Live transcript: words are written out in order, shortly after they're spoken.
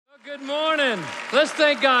Good morning. Let's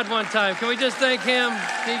thank God one time. Can we just thank him?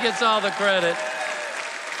 He gets all the credit.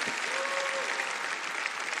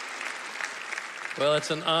 Well,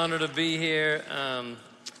 it's an honor to be here.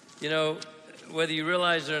 Whether you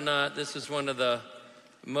realize it or not, this is one of the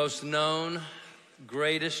most known,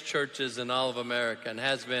 greatest churches in all of America, and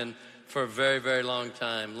has been for a very, very long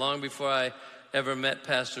time. Long before I ever met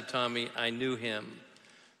Pastor Tommy, I knew him.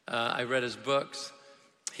 I read his books.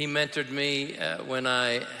 He mentored me when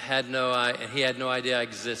he had no idea I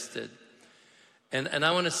existed. And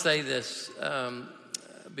I want to say this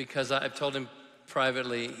because I've told him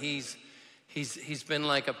privately, he's been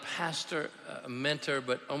like a pastor, a mentor,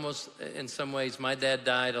 but almost in some ways, my dad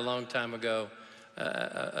died a long time ago,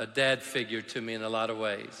 a dad figure to me in a lot of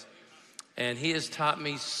ways. And he has taught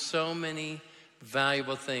me so many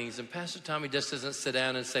valuable things. And Pastor Tommy just doesn't sit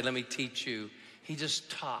down and say, let me teach you. He just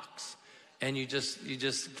talks. And you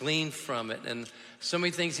just glean from it. And so many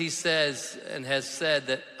things he says and has said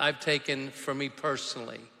that I've taken for me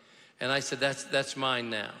personally. And I said, that's mine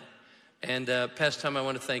now. And Pastor Tom, I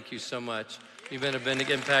want to thank you so much. You've been a big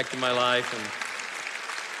impact in my life.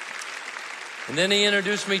 And then he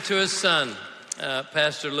introduced me to his son,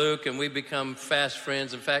 Pastor Luke, and we've become fast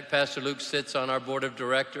friends. In fact, Pastor Luke sits on our board of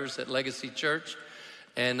directors at Legacy Church.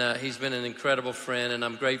 And he's been an incredible friend, and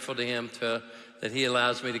I'm grateful to him that he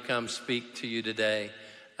allows me to come speak to you today.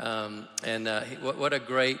 What a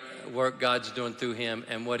great work God's doing through him,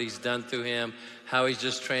 and what he's done through him, how he's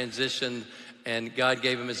just transitioned, and God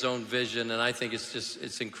gave him his own vision, and I think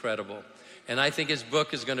it's incredible. And I think his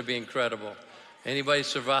book is going to be incredible. Anybody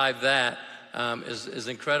survive that is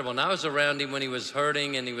incredible. And I was around him when he was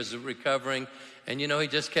hurting and he was recovering, and he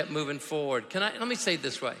just kept moving forward. Let me say it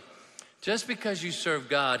this way. Just because you serve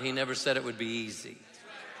God, he never said it would be easy.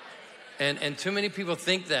 And too many people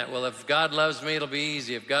think that, well, if God loves me, it'll be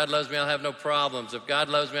easy. If God loves me, I'll have no problems. If God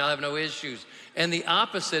loves me, I'll have no issues. And the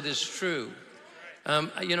opposite is true.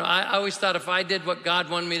 I always thought if I did what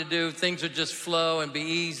God wanted me to do, things would just flow and be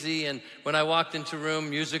easy. And when I walked into a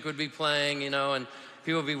room, music would be playing, and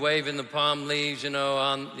people would be waving the palm leaves,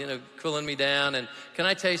 cooling me down. And can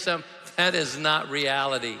I tell you something? That is not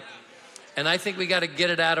reality. And I think we got to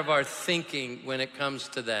get it out of our thinking when it comes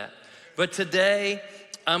to that. But today,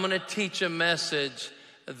 I'm going to teach a message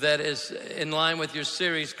that is in line with your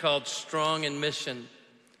series called Strong in Mission.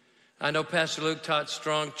 I know Pastor Luke taught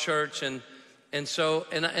Strong Church, and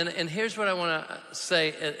here's what I want to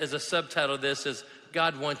say as a subtitle of this is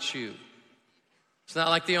God wants you. It's not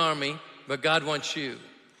like the army, but God wants you.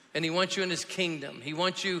 And he wants you in his kingdom. He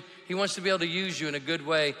wants to be able to use you in a good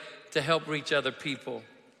way to help reach other people.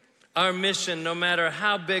 Our mission, no matter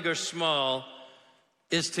how big or small,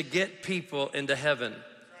 is to get people into heaven.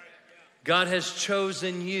 God has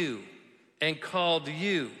chosen you and called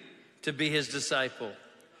you to be his disciple.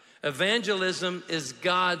 Evangelism is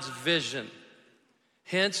God's vision,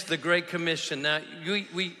 hence the Great Commission. Now,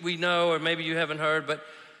 we know, or maybe you haven't heard, but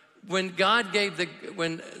when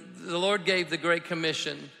the Lord gave the Great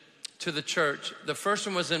Commission to the church, the first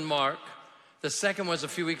one was in Mark, the second was a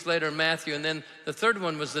few weeks later in Matthew, and then the third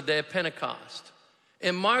one was the day of Pentecost.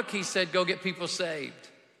 In Mark, he said, go get people saved.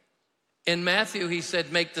 In Matthew, he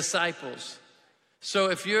said, make disciples.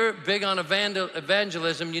 So if you're big on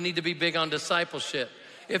evangelism, you need to be big on discipleship.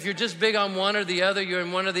 If you're just big on one or the other, you're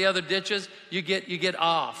in one of the other ditches, you get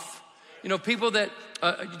off. People that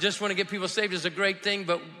just want to get people saved is a great thing,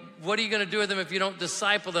 but what are you going to do with them if you don't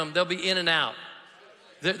disciple them? They'll be in and out.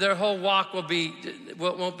 Their whole walk won't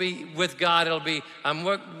be with God. It'll be, I'm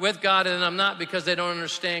with God and I'm not, because they don't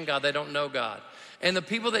understand God. They don't know God. And the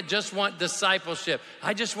people that just want discipleship,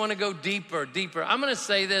 I just want to go deeper. I'm going to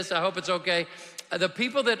say this, I hope it's okay. The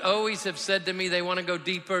people that always have said to me they want to go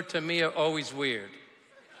deeper, to me are always weird.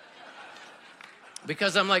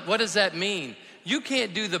 Because I'm like, what does that mean? You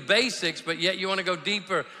can't do the basics, but yet you want to go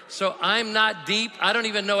deeper. So I'm not deep. I don't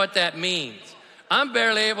even know what that means. I'm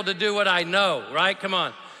barely able to do what I know, right? Come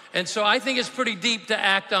on. And so I think it's pretty deep to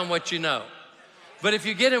act on what you know. But if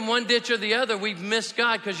you get in one ditch or the other, we've missed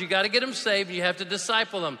God, because you got to get them saved and you have to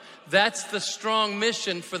disciple them. That's the strong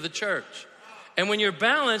mission for the church. And when you're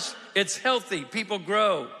balanced, it's healthy. People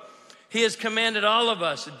grow. He has commanded all of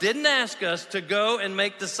us, didn't ask us to go and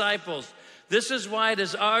make disciples. This is why it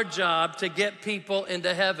is our job to get people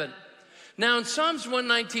into heaven. Now in Psalms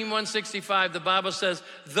 119, 165, the Bible says,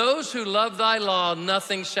 those who love thy law,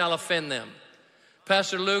 nothing shall offend them.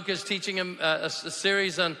 Pastor Luke is teaching a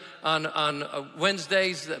series on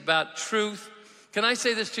Wednesdays about truth. Can I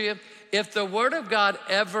say this to you? If the word of God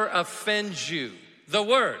ever offends you, the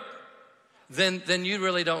word, then you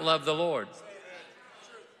really don't love the Lord.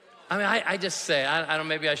 I mean, I just say, I don't,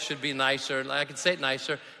 maybe I should be nicer. I could say it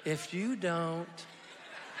nicer. If you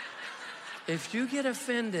get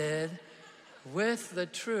offended with the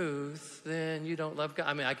truth, then you don't love God.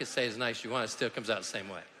 I mean, I could say as nice as you want, it still comes out the same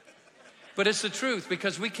way. But it's the truth,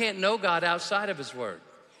 because we can't know God outside of his word.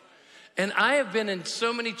 And I have been in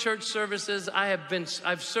so many church services.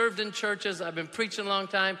 I've served in churches. I've been preaching a long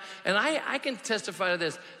time. And I can testify to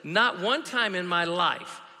this. Not one time in my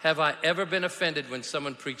life have I ever been offended when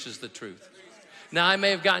someone preaches the truth. Now, I may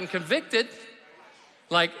have gotten convicted.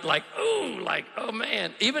 Like, oh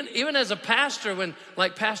man. Even as a pastor, when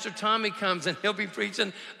like Pastor Tommy comes and he'll be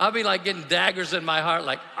preaching, I'll be like getting daggers in my heart,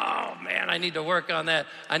 like, oh man, I need to work on that.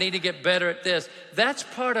 I need to get better at this. That's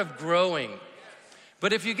part of growing.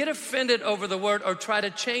 But if you get offended over the word or try to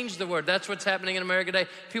change the word, that's what's happening in America today.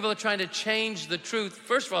 People are trying to change the truth.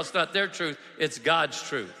 First of all, it's not their truth, it's God's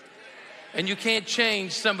truth. And you can't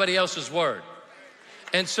change somebody else's word.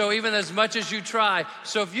 And so even as much as you try,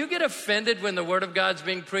 so if you get offended when the word of God's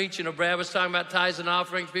being preached, you know, Brad was talking about tithes and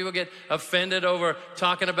offerings, people get offended over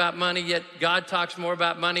talking about money, yet God talks more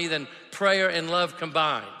about money than prayer and love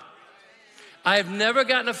combined. I have never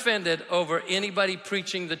gotten offended over anybody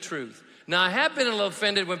preaching the truth. Now, I have been a little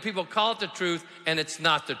offended when people call it the truth and it's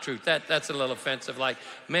not the truth. That's a little offensive, like,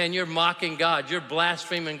 man, you're mocking God, you're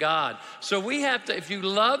blaspheming God. So we have to, if you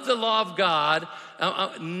love the law of God,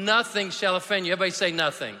 nothing shall offend you. Everybody say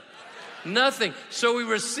nothing. Nothing. So we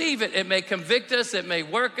receive it. It may convict us. It may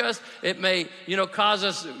work us. It may, cause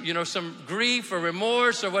us, some grief or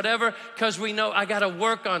remorse or whatever, because we know I got to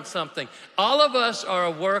work on something. All of us are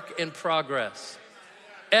a work in progress.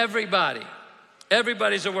 Everybody.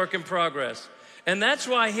 Everybody's a work in progress. And that's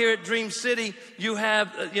why here at Dream City, you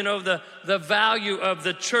have, the value of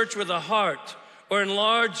the church with a heart, or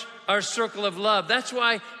enlarge our circle of love. That's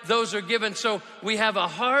why those are given. So we have a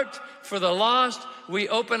heart for the lost. We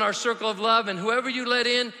open our circle of love, and whoever you let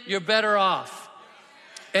in, you're better off.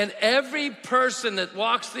 And every person that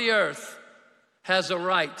walks the earth has a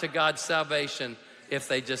right to God's salvation if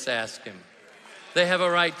they just ask him. They have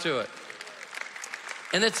a right to it.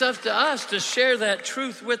 And it's up to us to share that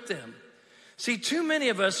truth with them. See, too many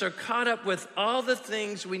of us are caught up with all the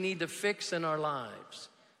things we need to fix in our lives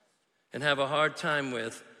and have a hard time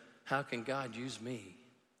with, how can God use me?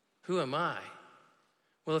 Who am I?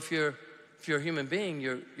 Well, if you're a human being,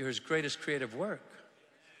 you're his greatest creative work.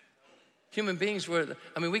 Human beings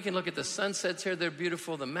we can look at the sunsets here, they're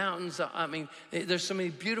beautiful, the mountains, there's so many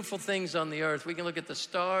beautiful things on the earth. We can look at the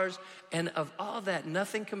stars, and of all that,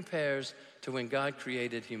 nothing compares to when God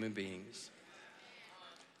created human beings.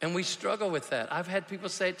 And we struggle with that. I've had people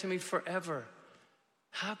say it to me forever.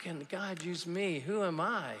 How can God use me? Who am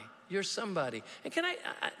I? You're somebody. And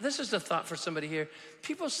this is a thought for somebody here.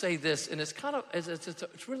 People say this, and it's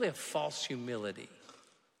it's really a false humility.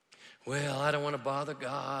 Well, I don't want to bother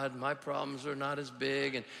God. My problems are not as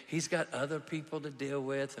big, and he's got other people to deal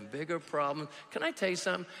with and bigger problems. Can I tell you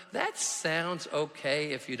something? That sounds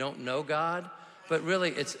okay if you don't know God, but really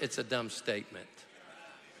it's a dumb statement.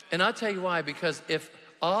 And I'll tell you why, because if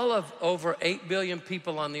all of over 8 billion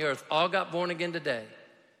people on the earth all got born again today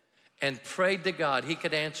and prayed to God, he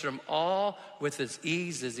could answer them all with as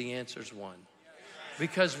ease as he answers one.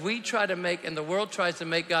 Because we try to and the world tries to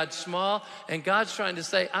make God small, and God's trying to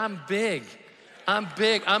say, I'm big. I'm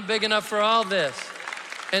big enough for all this.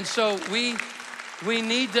 And so we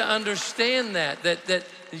need to understand that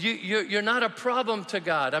you're not a problem to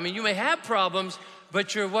God. I mean, you may have problems,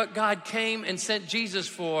 but you're what God came and sent Jesus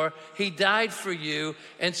for. He died for you,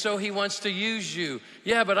 and so he wants to use you.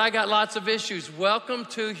 Yeah, but I got lots of issues. Welcome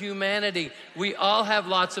to humanity. We all have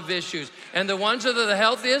lots of issues. And the ones that are the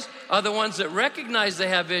healthiest are the ones that recognize they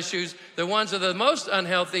have issues. The ones that are the most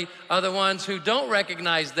unhealthy are the ones who don't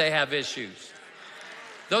recognize they have issues.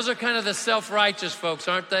 Those are kind of the self-righteous folks,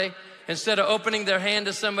 aren't they? Instead of opening their hand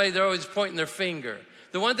to somebody, they're always pointing their finger.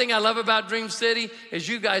 The one thing I love about Dream City is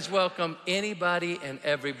you guys welcome anybody and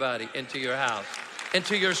everybody into your house,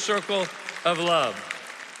 into your circle of love.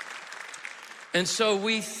 And so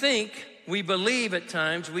we believe at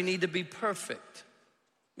times we need to be perfect,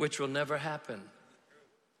 which will never happen.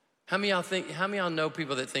 How many of y'all know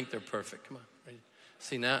people that think they're perfect? Come on.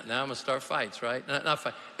 See, now I'm gonna start fights, right? Not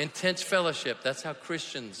fight. Intense fellowship, that's how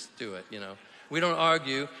Christians do it, We don't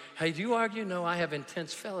argue. Hey, do you argue? No, I have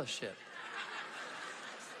intense fellowship.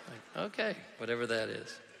 Okay, whatever that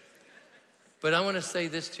is. But I want to say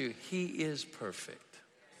this to you. He is perfect.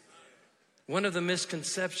 One of the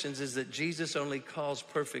misconceptions is that Jesus only calls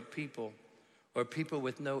perfect people or people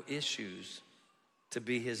with no issues to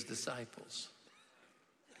be his disciples.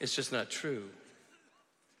 It's just not true.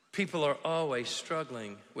 People are always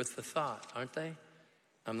struggling with the thought, aren't they?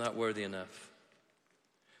 I'm not worthy enough.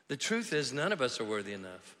 The truth is, none of us are worthy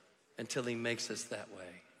enough until he makes us that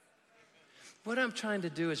way. What I'm trying to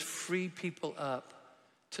do is free people up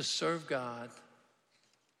to serve God,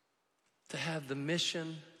 to have the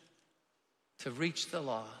mission to reach the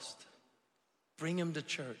lost, bring them to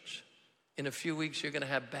church. In a few weeks, you're going to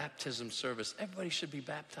have baptism service. Everybody should be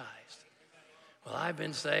baptized. Well, I've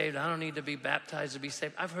been saved. I don't need to be baptized to be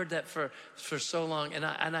saved. I've heard that for so long. And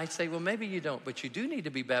I say, well, maybe you don't, but you do need to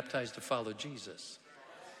be baptized to follow Jesus.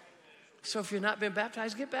 So if you're not been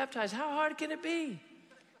baptized, get baptized. How hard can it be?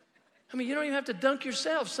 I mean, you don't even have to dunk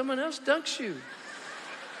yourself. Someone else dunks you.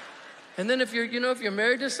 And then if you're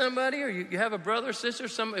married to somebody, or you have a brother or sister,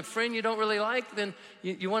 a friend you don't really like, then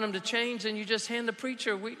you want them to change, and you just hand the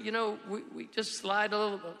preacher, we just slide a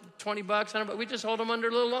little, $20, $100, we just hold them under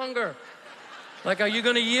a little longer. Like, are you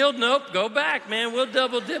going to yield? Nope, go back, man. We'll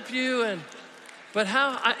double dip you. But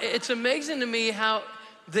it's amazing to me how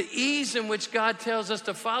the ease in which God tells us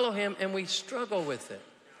to follow him, and we struggle with it.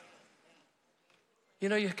 You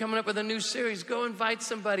know, you're coming up with a new series. Go invite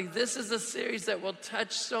somebody. This is a series that will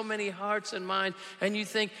touch so many hearts and minds. And you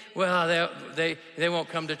think, well, they won't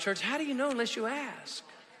come to church. How do you know unless you ask?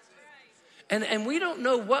 And we don't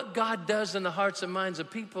know what God does in the hearts and minds of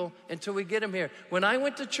people until we get them here. When I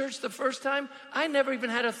went to church the first time, I never even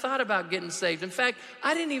had a thought about getting saved. In fact,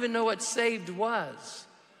 I didn't even know what saved was.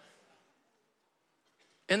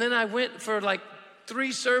 And then I went for like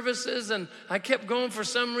 3 services, and I kept going for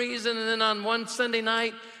some reason. And then on one Sunday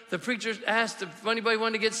night, the preacher asked if anybody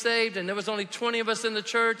wanted to get saved, and there was only 20 of us in the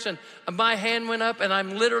church, and my hand went up, and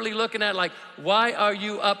I'm literally looking at it like, why are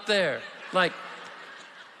you up there? Like,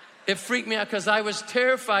 it freaked me out because I was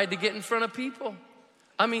terrified to get in front of people.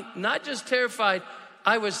 I mean, not just terrified,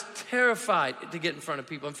 I was terrified to get in front of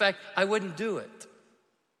people. In fact, I wouldn't do it.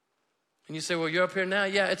 And you say, well, you're up here now?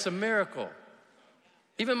 Yeah, it's a miracle.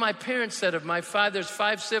 Even my parents said there's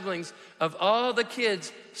 5 siblings. Of all the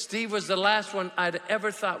kids, Steve was the last one I'd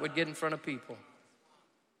ever thought would get in front of people.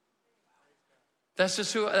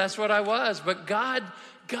 That's what I was. But God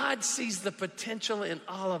sees the potential in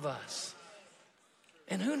all of us.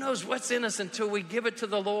 And who knows what's in us until we give it to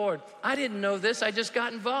the Lord. I didn't know this. I just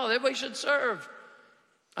got involved. Everybody should serve.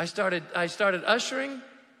 I started ushering.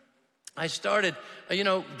 I started,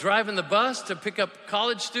 driving the bus to pick up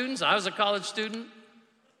college students. I was a college student.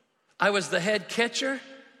 I was the head catcher.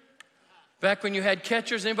 Back when you had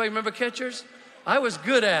catchers, anybody remember catchers? I was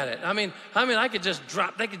good at it. I mean, I could just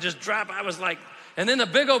drop. They could just drop. I was like, and then the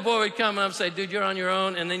big old boy would come and I'd say, dude, you're on your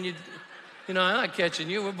own. And then I'm not catching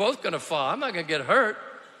you. We're both going to fall. I'm not going to get hurt.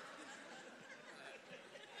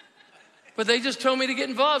 But they just told me to get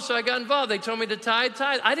involved, so I got involved. They told me to tithe.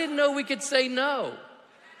 I didn't know we could say no.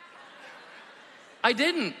 I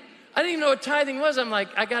didn't even know what tithing was. I'm like,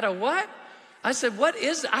 I got a what? I said, what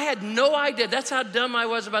is it? I had no idea. That's how dumb I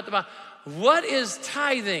was about the Bible. What is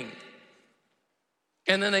tithing?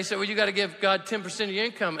 And then they said, well, you got to give God 10% of your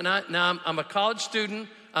income. And I'm a college student.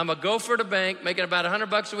 I'm a gopher to bank, making about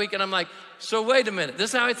 $100 a week. And I'm like, so wait a minute.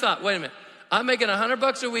 This is how I thought. Wait a minute. I'm making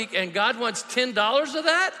 $100 a week, and God wants $10 of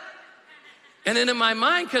that? And then in my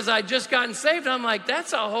mind, because I'd just gotten saved, I'm like,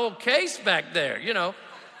 that's a whole case back there,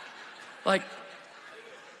 Like,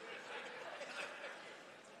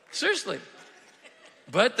 seriously.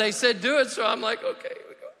 But they said do it, so I'm like, okay, here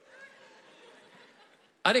we go.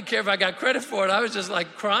 I didn't care if I got credit for it. I was just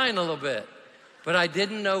like crying a little bit. But I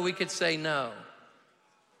didn't know we could say no.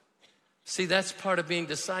 See, that's part of being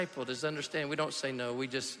discipled, is understand we don't say no, we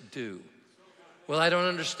just do. Well, I don't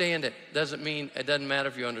understand it. Doesn't mean it doesn't matter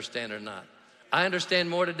if you understand it or not. I understand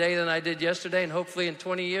more today than I did yesterday, and hopefully in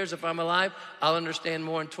 20 years, if I'm alive, I'll understand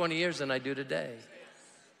more in 20 years than I do today.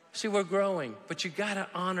 See, we're growing, but you got to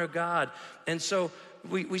honor God. And so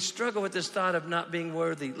we struggle with this thought of not being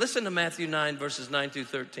worthy. Listen to Matthew 9, verses 9 through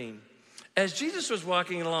 13. As Jesus was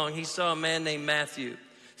walking along, he saw a man named Matthew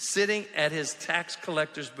sitting at his tax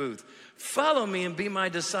collector's booth. Follow me and be my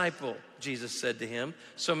disciple, Jesus said to him.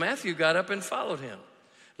 So Matthew got up and followed him.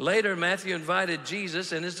 Later, Matthew invited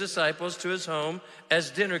Jesus and his disciples to his home as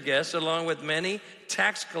dinner guests, along with many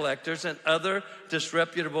tax collectors and other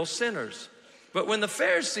disreputable sinners. But when the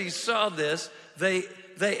Pharisees saw this, they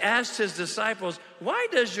asked his disciples, why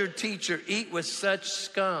does your teacher eat with such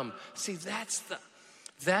scum? See, that's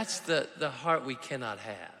the heart we cannot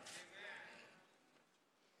have.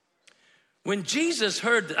 When Jesus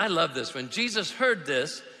heard, I love this, when Jesus heard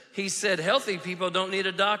this, he said, healthy people don't need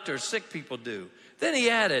a doctor, sick people do. Then he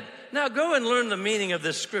added, now go and learn the meaning of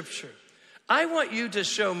this scripture. I want you to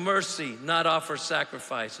show mercy, not offer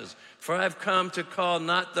sacrifices, for I've come to call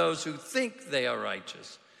not those who think they are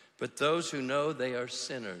righteous, but those who know they are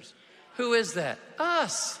sinners. Who is that?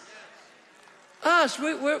 Us. Us.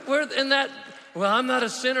 We're in that, well, I'm not a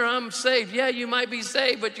sinner, I'm saved. Yeah, you might be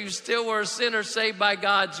saved, but you still were a sinner saved by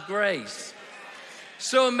God's grace.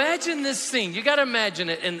 So imagine this scene. You got to imagine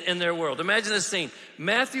it in their world. Imagine this scene.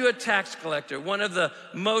 Matthew, a tax collector, one of the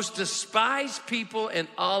most despised people in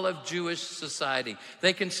all of Jewish society.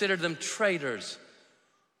 They considered them traitors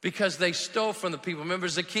because they stole from the people. Remember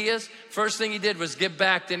Zacchaeus? First thing he did was give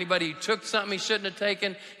back to anybody who took something he shouldn't have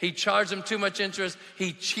taken. He charged them too much interest.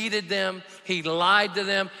 He cheated them. He lied to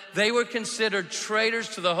them. They were considered traitors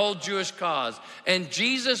to the whole Jewish cause. And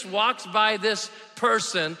Jesus walks by this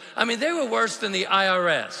person. I mean, they were worse than the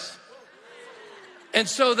IRS. And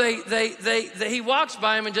so he walks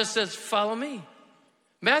by him and just says, follow me.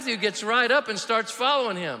 Matthew gets right up and starts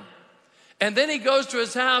following him. And then he goes to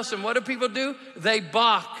his house, and what do people do? They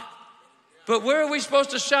balk. But where are we supposed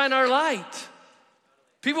to shine our light?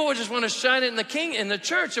 People would just want to shine it in the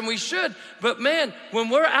church, and we should. But man, when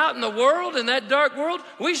we're out in the world, in that dark world,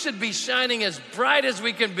 we should be shining as bright as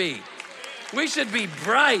we can be. We should be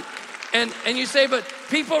bright. And you say, but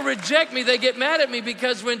people reject me. They get mad at me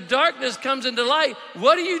because when darkness comes into light,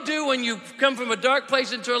 what do you do when you come from a dark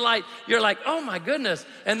place into a light? You're like, oh my goodness.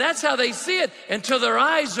 And that's how they see it until their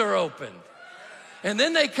eyes are opened. And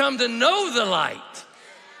then they come to know the light.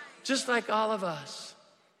 Just like all of us.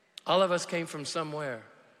 All of us came from somewhere.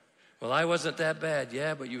 Well, I wasn't that bad.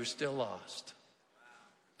 Yeah, but you were still lost.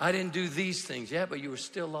 I didn't do these things. Yeah, but you were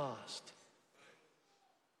still lost.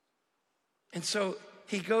 And so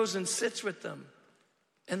he goes and sits with them,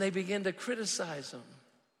 and they begin to criticize him.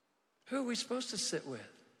 Who are we supposed to sit with?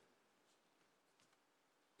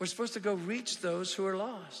 We're supposed to go reach those who are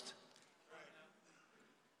lost.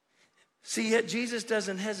 See, yet Jesus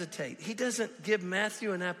doesn't hesitate. He doesn't give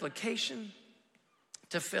Matthew an application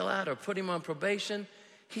to fill out or put him on probation.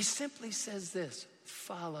 He simply says this,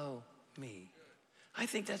 follow me. I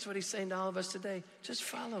think that's what he's saying to all of us today. Just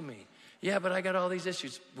follow me. Yeah, but I got all these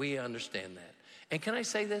issues. We understand that. And can I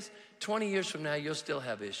say this? 20 years from now, you'll still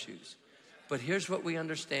have issues. But here's what we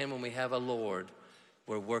understand when we have a Lord.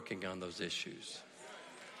 We're working on those issues.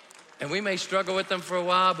 And we may struggle with them for a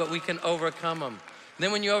while, but we can overcome them. And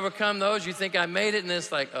then when you overcome those, you think I made it, and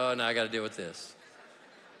it's like, oh, now I got to deal with this.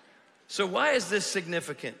 So why is this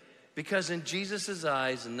significant? Because in Jesus'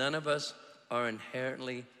 eyes, none of us are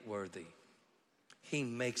inherently worthy. He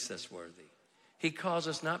makes us worthy. He calls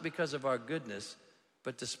us not because of our goodness,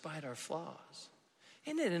 but despite our flaws.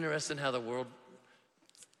 Isn't it interesting how the world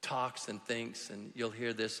talks and thinks, and you'll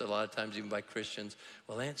hear this a lot of times even by Christians.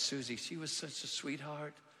 Well, Aunt Susie, she was such a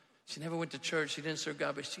sweetheart. She never went to church. She didn't serve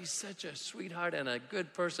God, but she's such a sweetheart and a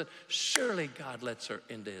good person. Surely God lets her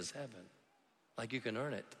into his heaven. Like you can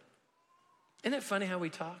earn it. Isn't it funny how we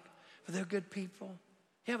talk? But they're good people.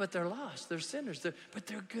 Yeah, but they're lost. They're sinners. But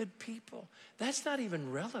they're good people. That's not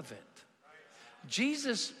even relevant.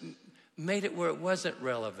 Jesus made it where it wasn't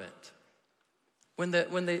relevant. When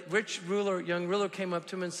the rich ruler, young ruler came up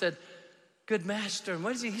to him and said, good master, and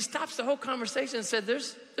what is he? He stops the whole conversation and said,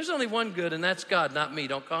 there's only one good, and that's God, not me.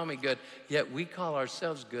 Don't call me good. Yet we call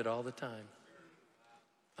ourselves good all the time.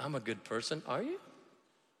 I'm a good person. Are you?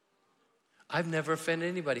 I've never offended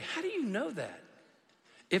anybody. How do you know that?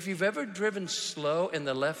 If you've ever driven slow in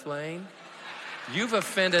the left lane, you've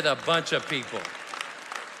offended a bunch of people.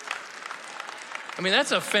 I mean,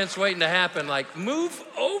 that's an offense waiting to happen. Like, move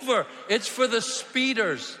over. It's for the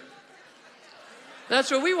speeders.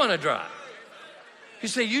 That's where we want to drive. You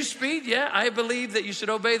say, you speed? Yeah, I believe that you should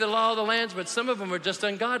obey the law of the lands, but some of them are just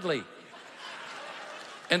ungodly.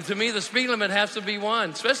 And to me, the speed limit has to be 1.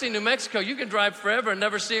 Especially in New Mexico, you can drive forever and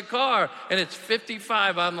never see a car, and it's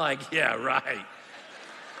 55. I'm like, yeah, right.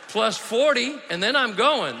 Plus 40, and then I'm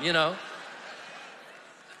going, you know.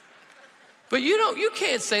 But you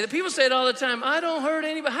can't say that. People say it all the time. I don't hurt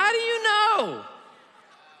anybody. How do you know?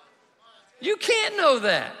 You can't know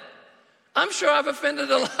that. I'm sure I've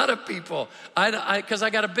offended a lot of people because I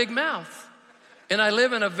got a big mouth. And I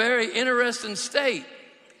live in a very interesting state.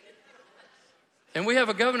 And we have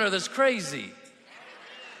a governor that's crazy.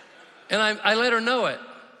 And I let her know it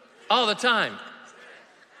all the time.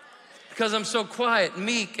 Because I'm so quiet,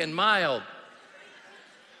 meek, and mild.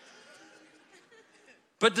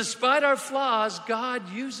 But despite our flaws,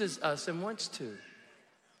 God uses us and wants to.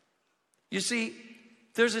 You see,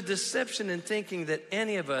 there's a deception in thinking that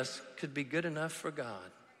any of us could be good enough for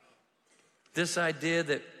God. This idea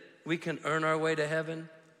that we can earn our way to heaven,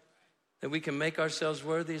 that we can make ourselves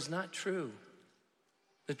worthy is not true.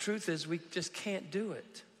 The truth is we just can't do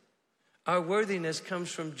it. Our worthiness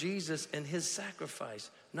comes from Jesus and his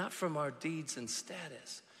sacrifice, not from our deeds and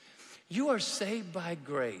status. You are saved by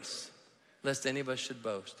grace, lest any of us should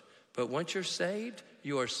boast. But once you're saved,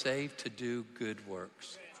 you are saved to do good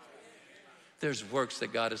works. There's works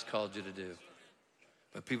that God has called you to do.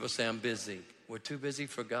 But people say, I'm busy. We're too busy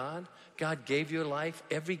for God. God gave you a life.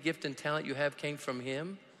 Every gift and talent you have came from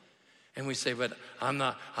him. And we say, but I'm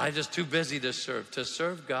just too busy to serve. To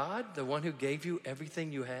serve God, the one who gave you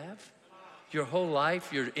everything you have? Your whole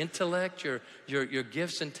life, your intellect, your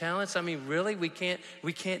gifts and talents. I mean, really, we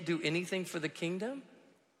can't do anything for the kingdom?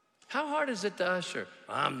 How hard is it to usher?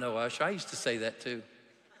 I'm no usher. I used to say that too.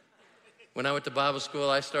 When I went to Bible school,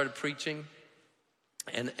 I started preaching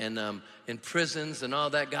and in prisons and all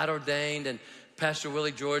that, got ordained. And Pastor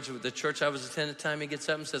Willie George, the church I was attending at the time, he gets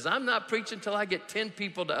up and says, I'm not preaching until I get 10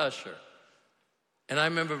 people to usher. And I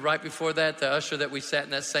remember right before that, the usher that we sat in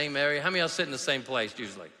that same area. How many of y'all sit in the same place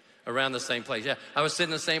usually? Around the same place. Yeah, I was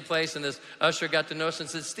sitting in the same place, and this usher got to know us and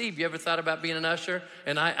said, Steve, you ever thought about being an usher?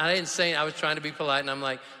 And I didn't say, I was trying to be polite, and I'm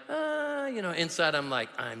like, inside I'm like,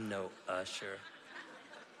 I'm no usher.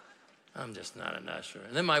 I'm just not an usher.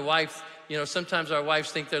 And then my wife, sometimes our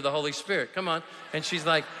wives think they're the Holy Spirit. Come on. And she's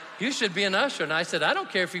like, you should be an usher. And I said, I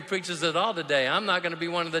don't care if he preaches at all today. I'm not going to be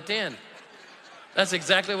one of the 10. That's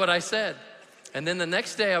exactly what I said. And then the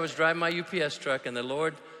next day I was driving my UPS truck, and the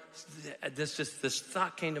Lord, this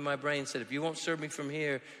thought came to my brain and said, if you won't serve me from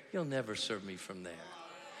here, you'll never serve me from there.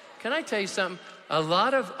 Can I tell you something? A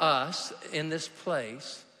lot of us in this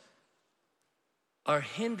place are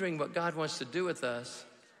hindering what God wants to do with us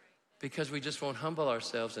because we just won't humble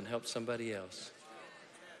ourselves and help somebody else.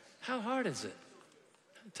 How hard is it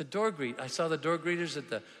to door greet? I saw the door greeters at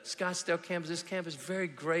the Scottsdale campus. This campus is very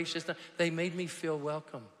gracious. They made me feel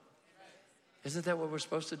welcome. Isn't that what we're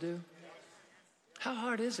supposed to do? How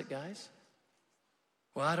hard is it, guys?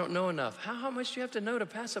 Well, I don't know enough. How much do you have to know to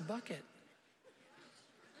pass a bucket?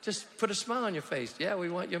 Just put a smile on your face. Yeah, we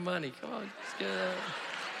want your money. Come on, let's get it out.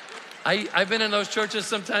 I've been in those churches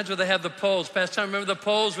sometimes where they have the poles. Pastor Tom, remember the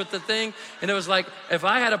poles with the thing? And it was like, if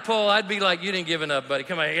I had a pole, I'd be like, you didn't give it up, buddy.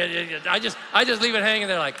 Come on. I just leave it hanging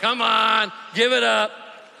there like, come on, give it up.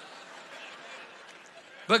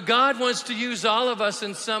 But God wants to use all of us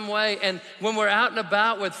in some way. And when we're out and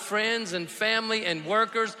about with friends and family and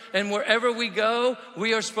workers and wherever we go,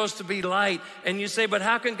 we are supposed to be light. And you say, but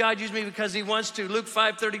how can God use me? Because he wants to. Luke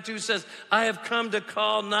 5:32 says, I have come to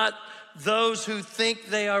call not those who think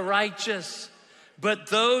they are righteous, but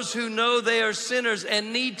those who know they are sinners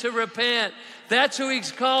and need to repent. That's who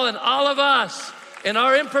he's calling, all of us, in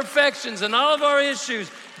our imperfections and all of our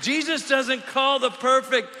issues. Jesus doesn't call the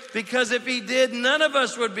perfect, because if he did, none of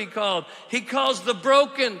us would be called. He calls the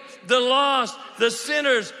broken, the lost, the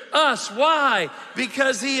sinners, us. Why?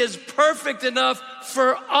 Because he is perfect enough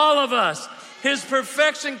for all of us. His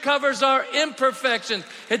perfection covers our imperfections.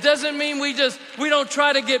 It doesn't mean we don't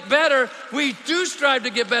try to get better. We do strive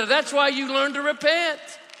to get better. That's why you learn to repent.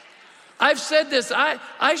 I've said this.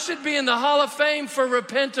 I should be in the Hall of Fame for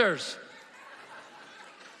repenters.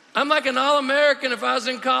 I'm like an All-American if I was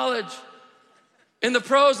in college. In the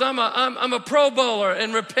pros, I'm a Pro Bowler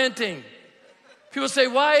in repenting. People say,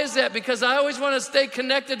 why is that? Because I always want to stay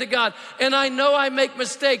connected to God. And I know I make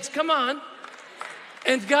mistakes. Come on.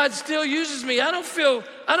 And God still uses me. I don't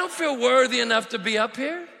feel worthy enough to be up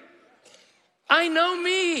here. I know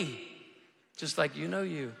me. Just like you know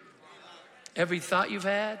you. Every thought you've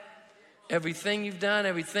had, everything you've done,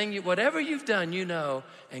 whatever you've done, you know.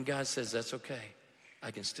 And God says, that's okay. I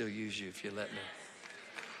can still use you if you let me.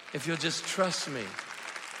 If you'll just trust me.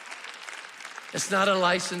 It's not a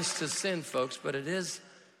license to sin, folks, but it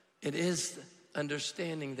is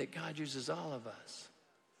understanding that God uses all of us.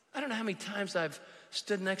 I don't know how many times I've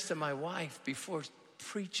stood next to my wife before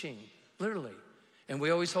preaching, literally. And we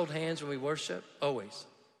always hold hands when we worship, always.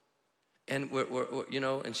 And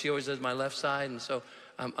we're and she always does my left side, and so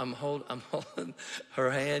I'm holding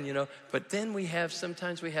her hand, But then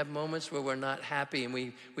sometimes we have moments where we're not happy, and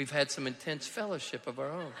we've had some intense fellowship of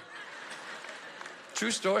our own.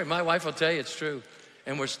 True story. My wife will tell you it's true.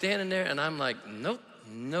 And we're standing there, and I'm like, nope.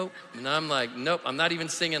 And I'm like, nope. I'm not even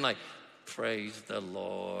singing like, praise the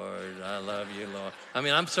Lord. I love you, Lord. I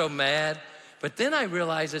mean, I'm so mad. But then I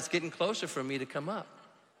realize it's getting closer for me to come up.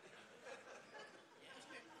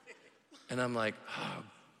 And I'm like, oh,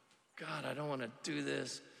 God, I don't want to do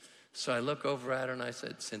this. So I look over at her and I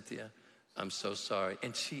said, Cynthia, I'm so sorry.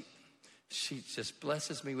 And she just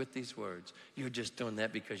blesses me with these words. You're just doing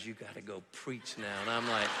that because you got to go preach now. And I'm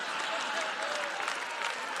like,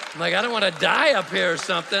 I don't want to die up here or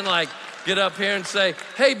something. Like, get up here and say,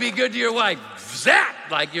 hey, be good to your wife. Zap,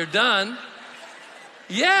 like you're done.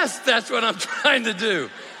 Yes, that's what I'm trying to do.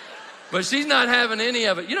 But she's not having any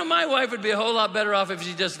of it. My wife would be a whole lot better off if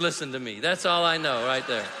she just listened to me. That's all I know right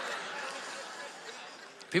there.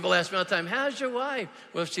 People ask me all the time, how's your wife?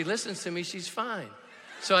 Well, if she listens to me, she's fine.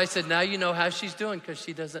 So I said, now you know how she's doing, because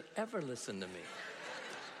she doesn't ever listen to me.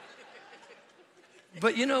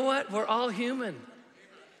 But you know what? We're all human.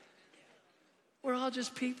 We're all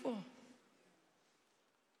just people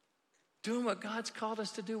doing what God's called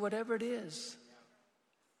us to do, whatever it is.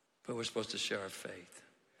 But we're supposed to share our faith.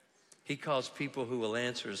 He calls people who will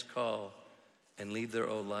answer his call and leave their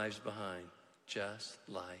old lives behind, just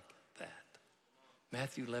like that.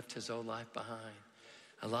 Matthew left his old life behind.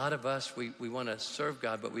 A lot of us, we want to serve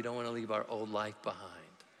God, but we don't want to leave our old life behind.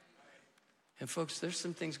 And folks, there's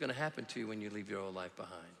some things going to happen to you when you leave your old life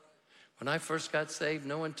behind. When I first got saved,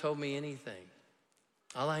 no one told me anything.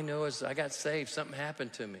 All I know is I got saved, something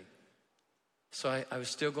happened to me. So I was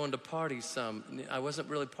still going to parties some. I wasn't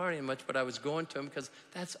really partying much, but I was going to them because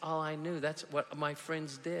that's all I knew. That's what my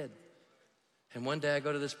friends did. And one day I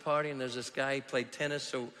go to this party, and there's this guy, he played tennis,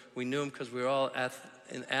 so we knew him because we were all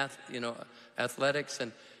athletics.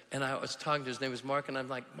 And I was talking to his name was Mark, and I'm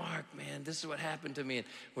like, Mark, man, this is what happened to me. And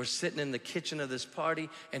we're sitting in the kitchen of this party,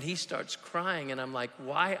 and he starts crying, and I'm like,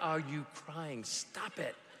 why are you crying? Stop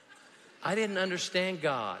it. I didn't understand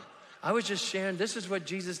God. I was just sharing, this is what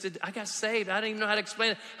Jesus did. I got saved. I didn't even know how to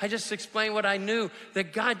explain it. I just explained what I knew,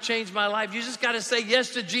 that God changed my life. You just got to say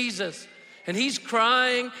yes to Jesus. And he's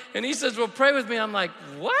crying, and he says, well, pray with me. I'm like,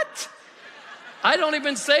 what? I'd only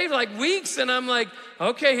been saved like weeks, and I'm like,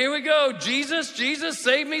 okay, here we go. Jesus, Jesus,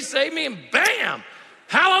 save me, and bam,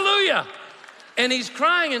 hallelujah. And he's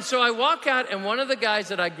crying, and so I walk out, and one of the guys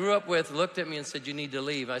that I grew up with looked at me and said, you need to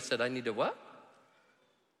leave. I said, I need to what?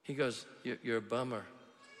 He goes, you're a bummer.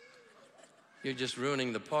 You're just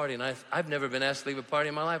ruining the party. And I've never been asked to leave a party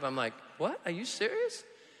in my life. I'm like, what? Are you serious?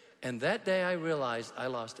 And that day I realized I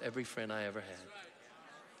lost every friend I ever had.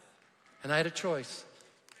 And I had a choice.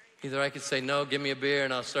 Either I could say, no, give me a beer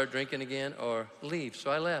and I'll start drinking again, or leave.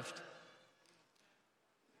 So I left.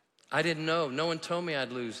 I didn't know. No one told me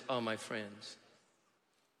I'd lose all my friends.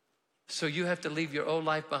 So you have to leave your old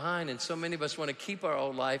life behind. And so many of us want to keep our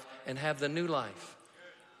old life and have the new life.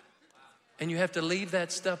 And you have to leave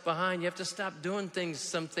that stuff behind. You have to stop doing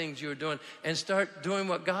some things you were doing, and start doing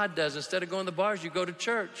what God does. Instead of going to the bars, you go to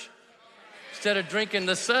church. Instead of drinking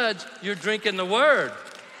the suds, you're drinking the Word.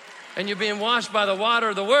 And you're being washed by the water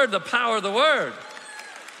of the Word, the power of the Word.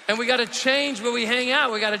 And we got to change where we hang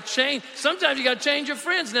out. We got to change. Sometimes you got to change your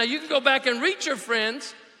friends. Now, you can go back and reach your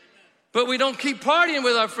friends, but we don't keep partying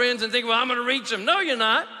with our friends and think, well, I'm going to reach them. No, you're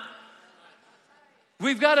not.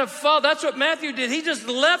 We've got to fall. That's what Matthew did. He just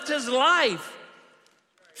left his life.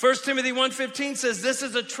 1 Timothy 1:15 says, this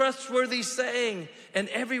is a trustworthy saying, and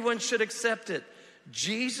everyone should accept it.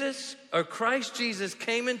 Christ Jesus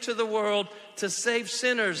came into the world to save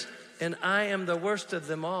sinners, and I am the worst of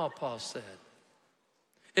them all, Paul said.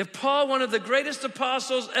 If Paul, one of the greatest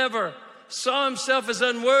apostles ever, saw himself as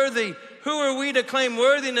unworthy, who are we to claim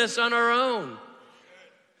worthiness on our own?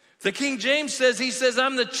 The King James says,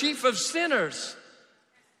 I'm the chief of sinners.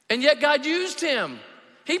 And yet God used him.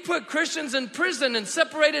 He put Christians in prison and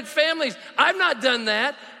separated families. I've not done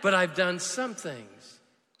that, but I've done some things.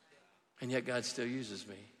 And yet God still uses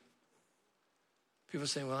me. People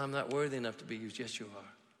say, well, I'm not worthy enough to be used. Yes, you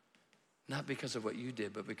are. Not because of what you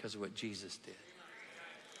did, but because of what Jesus did.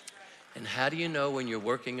 And how do you know when you're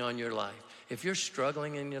working on your life? If you're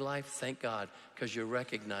struggling in your life, thank God, because you're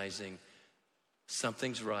recognizing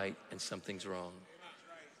something's right and something's wrong.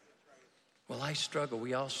 Well, I struggle.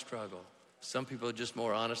 We all struggle. Some people are just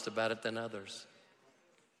more honest about it than others.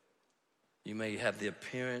 You may have the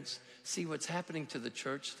appearance. See, what's happening to the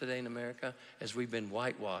church today in America is we've been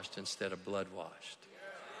whitewashed instead of blood washed.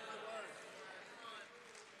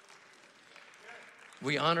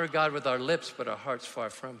 We honor God with our lips, but our heart's far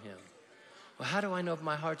from him. Well, how do I know if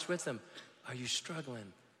my heart's with him? Are you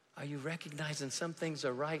struggling? Are you recognizing some things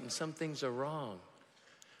are right and some things are wrong?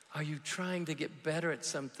 Are you trying to get better at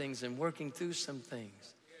some things and working through some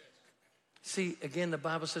things? See, again, the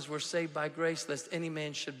Bible says we're saved by grace, lest any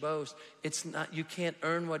man should boast. It's not, you can't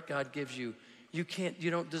earn what God gives you. You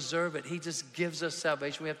don't deserve it. He just gives us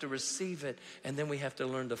salvation. We have to receive it, and then we have to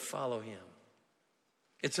learn to follow him.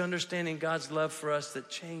 It's understanding God's love for us that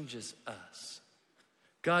changes us.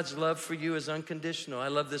 God's love for you is unconditional. I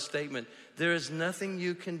love this statement. There is nothing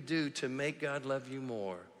you can do to make God love you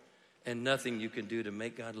more, and nothing you can do to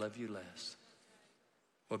make God love you less.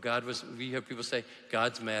 Well, we hear people say,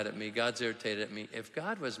 God's mad at me, God's irritated at me. If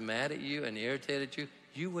God was mad at you and irritated you,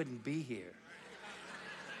 you wouldn't be here.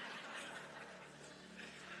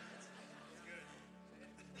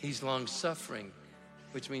 He's long-suffering,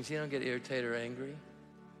 which means he don't get irritated or angry.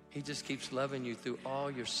 He just keeps loving you through all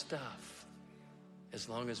your stuff, as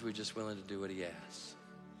long as we're just willing to do what he asks.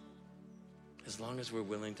 as long as we're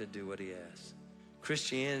willing to do what he asks.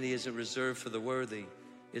 Christianity isn't reserved for the worthy.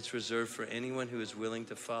 It's reserved for anyone who is willing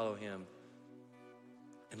to follow him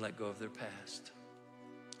and let go of their past.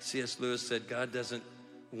 C.S. Lewis said, God doesn't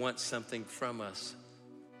want something from us.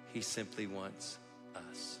 He simply wants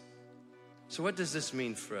us. So what does this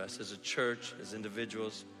mean for us as a church, as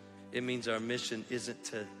individuals? It means our mission isn't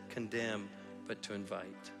to condemn, but to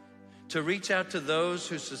invite. To reach out to those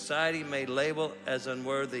whose society may label as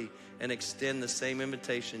unworthy and extend the same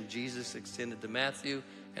invitation Jesus extended to Matthew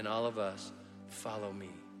and all of us. Follow me.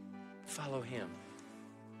 Follow him.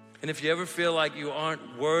 And if you ever feel like you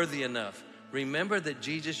aren't worthy enough, remember that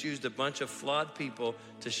Jesus used a bunch of flawed people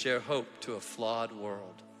to share hope to a flawed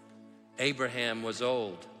world. Abraham was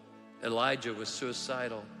old. Elijah was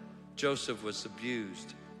suicidal. Joseph was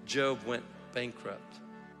abused. Job went bankrupt,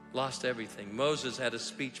 lost everything. Moses had a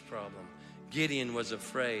speech problem. Gideon was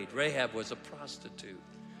afraid. Rahab was a prostitute.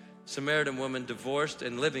 Samaritan woman divorced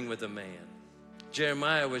and living with a man.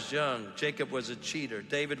 Jeremiah was young. Jacob was a cheater.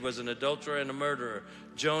 David was an adulterer and a murderer.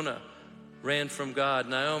 Jonah ran from God.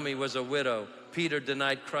 Naomi was a widow. Peter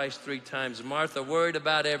denied Christ 3 times. Martha worried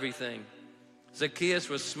about everything. Zacchaeus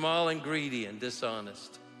was small and greedy and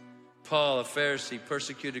dishonest. Paul, a Pharisee,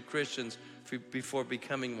 persecuted Christians before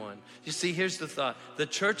becoming one. You see, here's the thought. The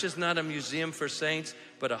church is not a museum for saints,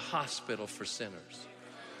 but a hospital for sinners.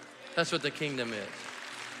 That's what the kingdom is.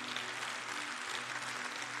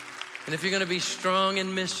 And if you're going to be strong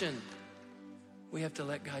in mission, we have to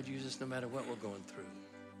let God use us no matter what we're going through,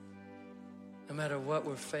 no matter what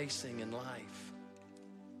we're facing in life.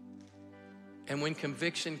 And when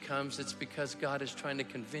conviction comes, it's because God is trying to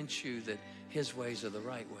convince you that his ways are the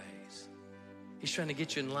right ways. He's trying to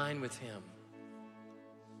get you in line with him.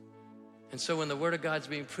 And so when the word of God's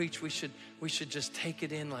being preached, we should just take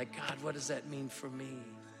it in like, God, what does that mean for me?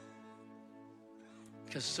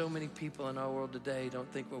 Because so many people in our world today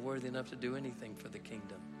don't think we're worthy enough to do anything for the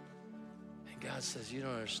kingdom. And God says, you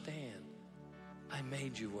don't understand. I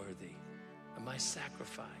made you worthy of my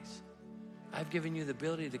sacrifice. I've given you the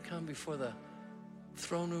ability to come before the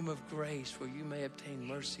throne room of grace where you may obtain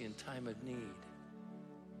mercy in time of need.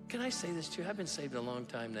 Can I say this to you? I've been saved a long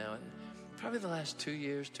time now, and probably the last 2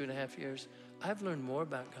 years, 2.5 years, I've learned more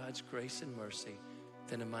about God's grace and mercy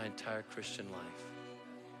than in my entire Christian life.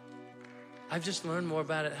 I've just learned more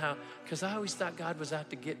about it because I always thought God was out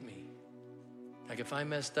to get me. Like if I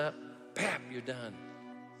messed up, bam, you're done.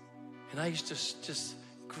 And I used to just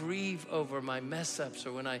grieve over my mess ups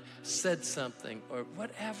or when I said something or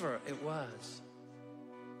whatever it was.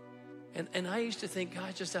 And I used to think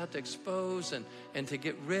God's just out to expose and to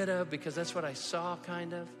get rid of because that's what I saw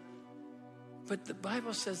kind of. But the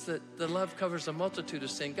Bible says that the love covers a multitude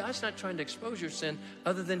of sin. God's not trying to expose your sin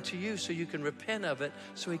other than to you so you can repent of it,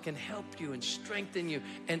 so he can help you and strengthen you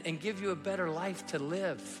and give you a better life to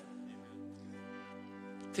live.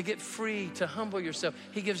 To get free, to humble yourself.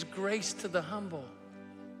 He gives grace to the humble.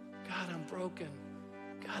 God, I'm broken.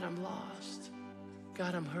 God, I'm lost.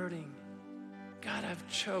 God, I'm hurting. God, I've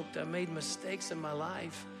choked. I've made mistakes in my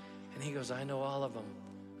life. And he goes, I know all of them.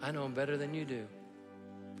 I know them better than you do.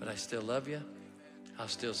 But I still love you. I'll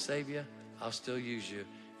still save you. I'll still use you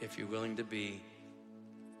if you're willing to be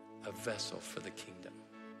a vessel for the kingdom.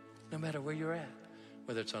 No matter where you're at,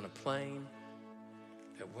 whether it's on a plane,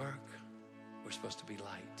 at work, we're supposed to be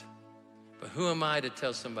light. But who am I to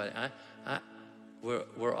tell somebody?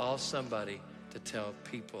 We're all somebody to tell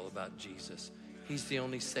people about Jesus. He's the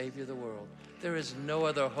only Savior of the world. There is no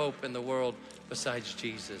other hope in the world besides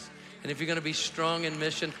Jesus. And if you're going to be strong in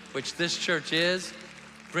mission, which this church is,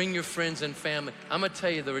 bring your friends and family. I'm going to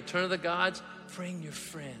tell you, the return of the gods, bring your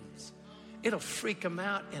friends. It'll freak them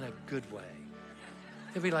out in a good way.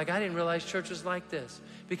 They'll be like, I didn't realize church was like this.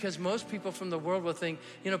 Because most people from the world will think,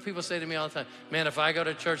 people say to me all the time, man, if I go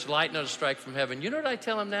to church, lightning will strike from heaven. You know what I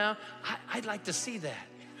tell them now? I'd like to see that.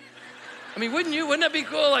 I mean, wouldn't you? Wouldn't that be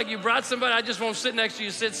cool? Like you brought somebody, I just won't sit next to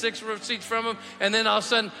you, sit 6 seats from them, and then all of a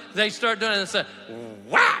sudden they start doing it and say,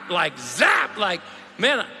 whack, like zap, like,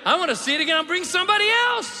 man, I want to see it again. I'll bring somebody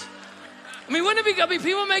else. I mean, wouldn't it be? I mean,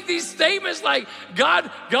 people make these statements like, God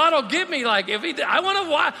will give me. Like, if he, I want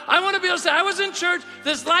to be able to say, I was in church,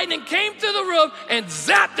 this lightning came through the roof and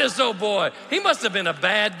zapped this old boy. He must have been a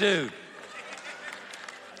bad dude.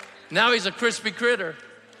 Now he's a crispy critter.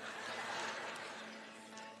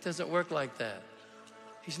 It doesn't work like that.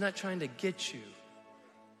 He's not trying to get you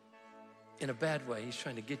in a bad way. He's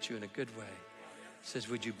trying to get you in a good way. He says,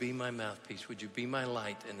 would you be my mouthpiece? Would you be my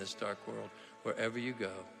light in this dark world? Wherever you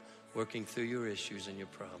go, working through your issues and your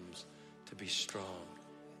problems to be strong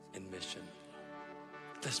in mission.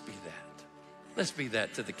 Let's be that. Let's be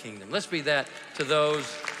that to the kingdom. Let's be that to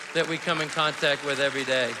those that we come in contact with every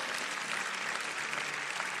day.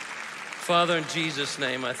 Father, in Jesus'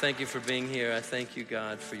 name, I thank you for being here. I thank you,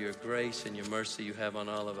 God, for your grace and your mercy you have on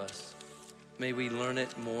all of us. May we learn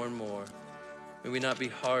it more and more. May we not be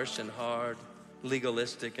harsh and hard,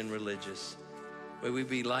 legalistic and religious. May we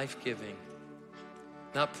be life-giving,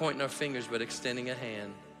 not pointing our fingers, but extending a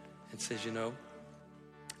hand and says, you know,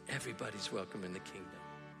 everybody's welcome in the kingdom.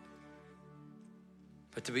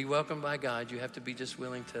 But to be welcomed by God, you have to be just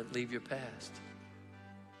willing to leave your past.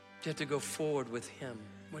 You have to go forward with him,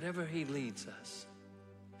 whatever he leads us.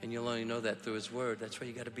 And you'll only know that through his word. That's why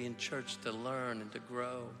you got to be in church to learn and to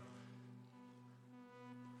grow.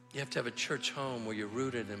 You have to have a church home where you're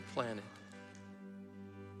rooted and planted.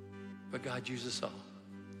 But God, use us all.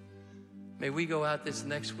 May we go out this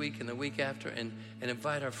next week and the week after and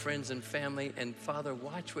invite our friends and family. And Father,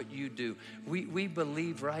 watch what you do. We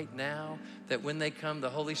believe right now that when they come, the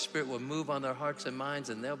Holy Spirit will move on their hearts and minds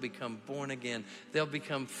and they'll become born again. They'll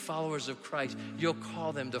become followers of Christ. You'll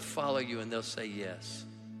call them to follow you and they'll say yes.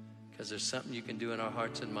 Because there's something you can do in our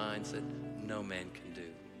hearts and minds that no man can do.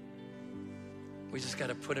 We just got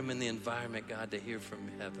to put them in the environment, God, to hear from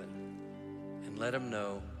heaven. And let them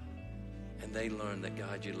know. And they learn that,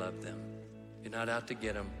 God, you love them. You're not out to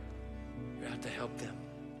get them. You're out to help them.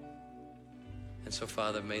 And so,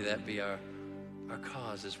 Father, may that be our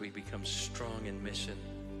cause as we become strong in mission,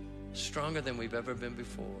 stronger than we've ever been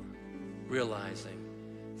before, realizing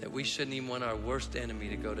that we shouldn't even want our worst enemy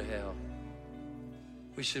to go to hell.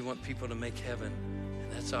 We should want people to make heaven,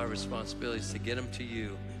 and that's our responsibility, is to get them to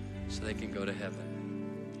you so they can go to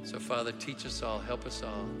heaven. So, Father, teach us all, help us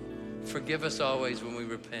all. Forgive us always when we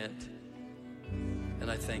repent. And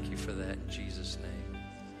I thank you for that in Jesus' name.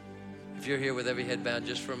 If you're here with every head bowed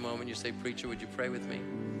just for a moment, you say, preacher, would you pray with me?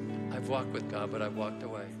 I've walked with God, but I've walked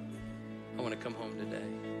away. I want to come home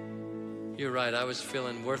today. You're right. I was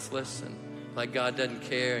feeling worthless and like God doesn't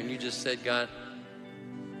care. And you just said, God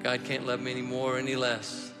can't love me any more or any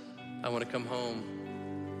less. I want to come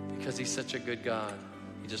home because he's such a good God.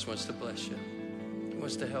 He just wants to bless you. He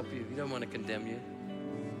wants to help you. He doesn't want to condemn you.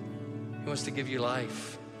 He wants to give you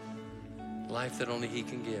life. Life that only he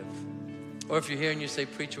can give. Or if you're here and you say,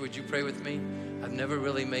 preacher, would you pray with me? I've never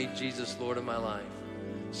really made Jesus Lord of my life.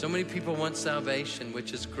 So many people want salvation,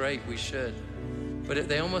 which is great, we should. But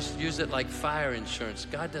they almost use it like fire insurance.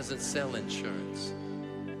 God doesn't sell insurance.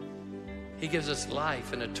 He gives us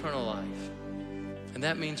life and eternal life. And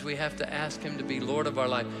that means we have to ask him to be Lord of our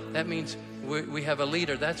life. That means we have a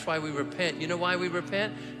leader. That's why we repent. You know why we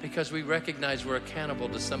repent? Because we recognize we're accountable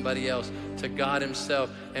to somebody else, to God himself.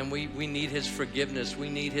 And we need his forgiveness. We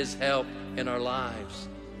need his help in our lives.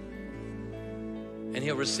 And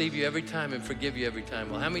he'll receive you every time and forgive you every time.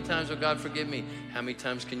 Well, how many times will God forgive me? How many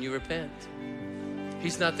times can you repent?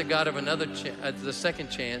 He's not the God of the second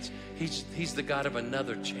chance. He's the God of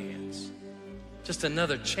another chance. Just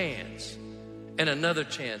another chance. And another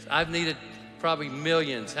chance. I've needed probably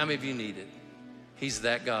millions. How many of you need it? He's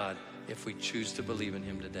that God if we choose to believe in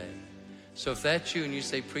him today. So if that's you and you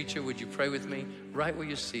say, preacher, would you pray with me? Right where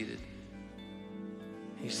you're seated.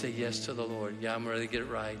 You say yes to the Lord. Yeah, I'm ready to get it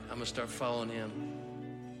right. I'm going to start following him.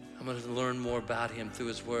 I'm going to learn more about him through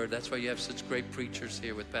his word. That's why you have such great preachers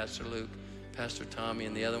here with Pastor Luke, Pastor Tommy,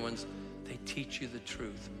 and the other ones. They teach you the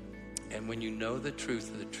truth. And when you know the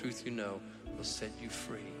truth you know will set you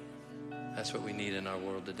free. That's what we need in our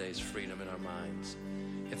world today, is freedom in our minds.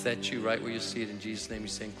 If that's you, right where you see it, in Jesus' name, you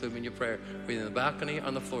say, include me in your prayer. We're in the balcony,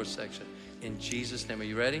 on the floor section. In Jesus' name, are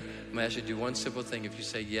you ready? I'm going to ask you to do one simple thing. If you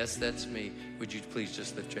say, yes, that's me, would you please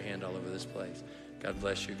just lift your hand all over this place? God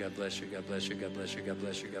bless you, God bless you, God bless you, God bless you, God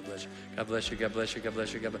bless you, God bless you, God bless you, God bless you, God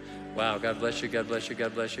bless you, God bless you. Wow, God bless you, God bless you,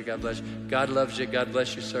 God bless you, God bless you. God loves you, God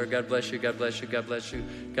bless you, sir. God bless you, God bless you, God bless you.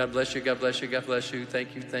 God bless you, God bless you, God bless you.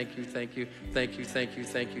 Thank you, thank you, thank you, thank you, thank you,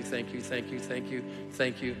 thank you, thank you, thank you, thank you,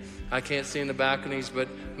 thank you. I can't see in the balconies, but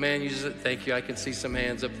man, use it. Thank you. I can see some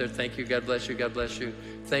hands up there. Thank you, God bless you, God bless you.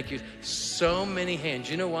 Thank you. So many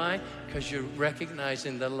hands. You know why? Because you're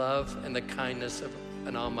recognizing the love and the kindness of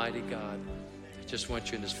an almighty God. Just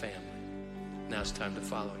want you in his family. Now it's time to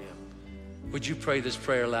follow him. Would you pray this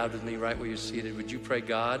prayer aloud with me right where you're seated? Would you pray,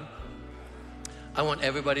 God, I want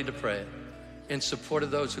everybody to pray in support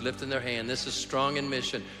of those who lifted their hand. This is strong in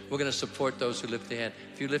mission. We're going to support those who lift their hand.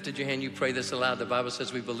 If you lifted your hand, you pray this aloud. The Bible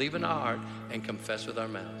says we believe in our heart and confess with our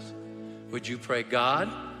mouths. Would you pray,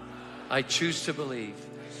 God, I choose to believe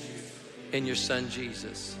in your son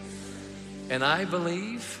Jesus. And I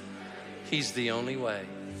believe he's the only way.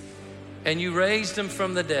 And you raised him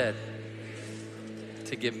from the dead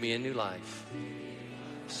to give me a new life.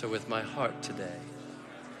 So with my heart today,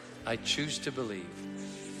 I choose to believe.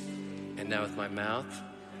 And now with my mouth,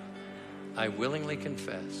 I willingly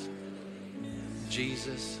confess,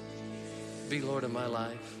 Jesus, be Lord of my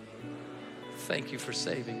life. Thank you for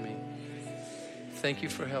saving me. Thank you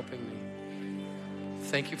for helping me.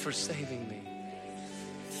 Thank you for saving me.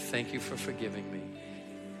 Thank you for forgiving me.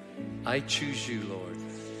 I choose you, Lord.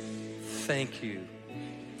 Thank you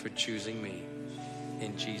for choosing me.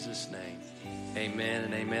 In Jesus' name, amen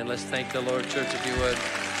and amen. Let's thank the Lord, church, if you would.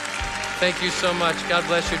 Thank you so much. God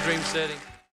bless you, Dream City.